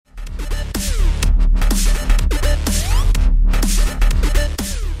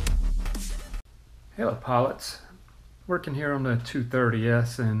Hello pilots, working here on the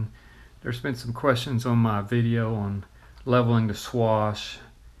 230S, and there's been some questions on my video on leveling the swash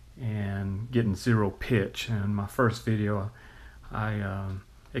and getting zero pitch. In my first video I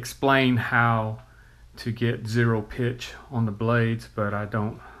explained how to get zero pitch on the blades, but I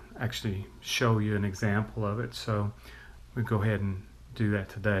don't actually show you an example of it, so we'll go ahead and do that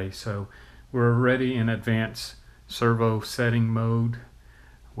today. So we're already in advanced servo setting mode,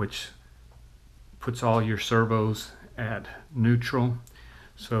 which puts all your servos at neutral,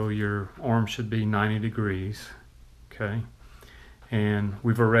 so your arm should be 90 degrees. Okay, and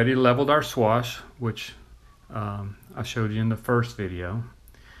we've already leveled our swash, which I showed you in the first video.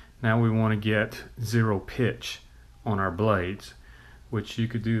 Now we want to get zero pitch on our blades, which you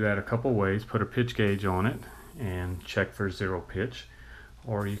could do that a couple ways. Put a pitch gauge on it and check for zero pitch,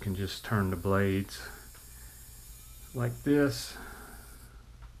 or you can just turn the blades like this,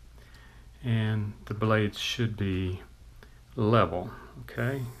 and the blades should be level.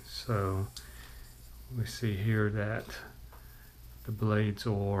 Okay, so we see here that the blades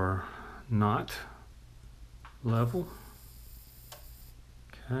are not level.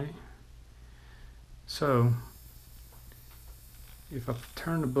 Okay, so if I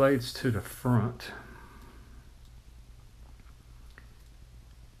turn the blades to the front,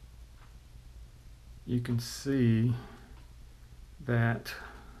 you can see that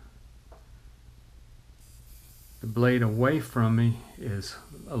the blade away from me is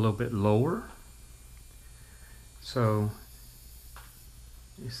a little bit lower. So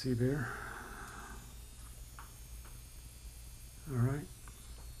you see there. All right.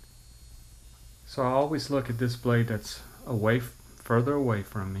 So I always look at this blade that's further away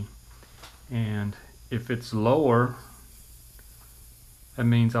from me, and if it's lower, that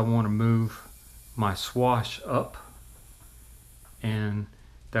means I want to move my swash up, and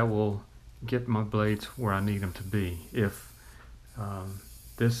that will get my blades where I need them to be. If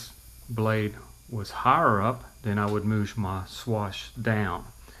this blade was higher up, then I would move my swash down.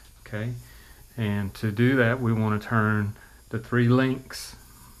 Okay, and to do that, we want to turn the 3 links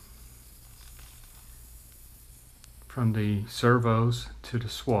from the servos to the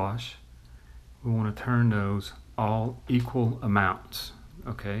swash. We want to turn those all equal amounts.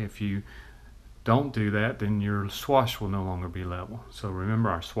 Okay, if you don't do that, then your swash will no longer be level. So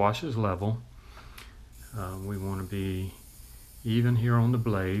remember, our swash is level. We want to be even here on the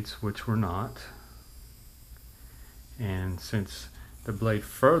blades, which we're not. And since the blade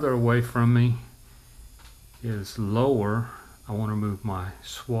further away from me is lower, I want to move my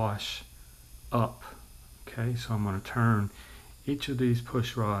swash up. Okay, so I'm going to turn each of these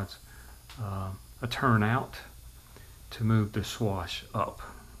push rods a turn out to move the swash up.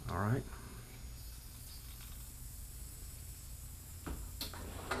 All right.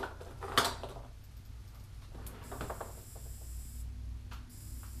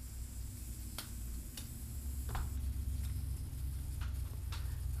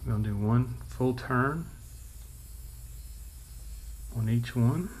 I'm going to do one full turn on each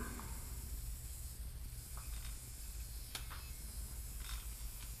one.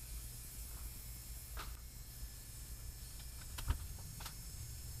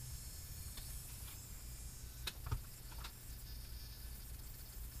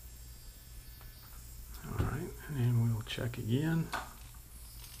 All right, and then we will check again.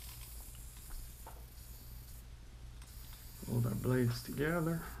 Hold our blades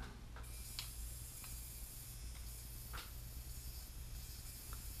together.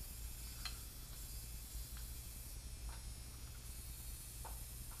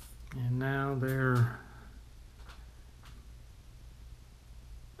 And now they're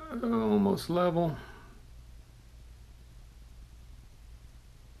almost level.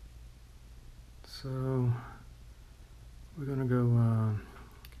 So we're going to go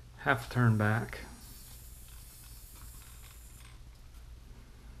half turn back.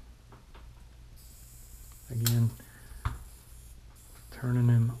 Again, turning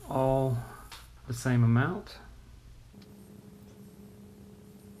them all the same amount.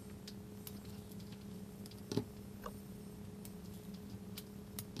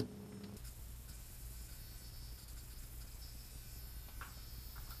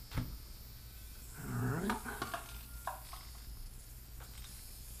 All right.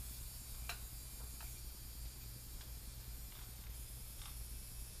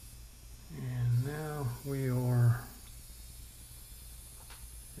 And now we are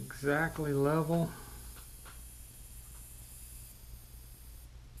exactly level,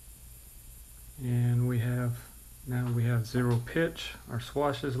 and we have zero pitch. Our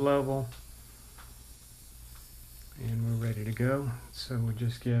swash is level, and we're ready to go. So we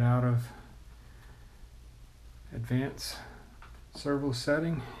just get out of advanced servo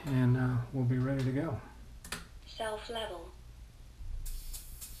setting, and we'll be ready to go. Self-level.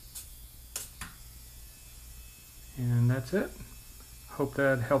 And that's it. Hope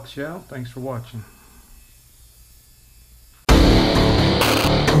that helps you out. Thanks for watching.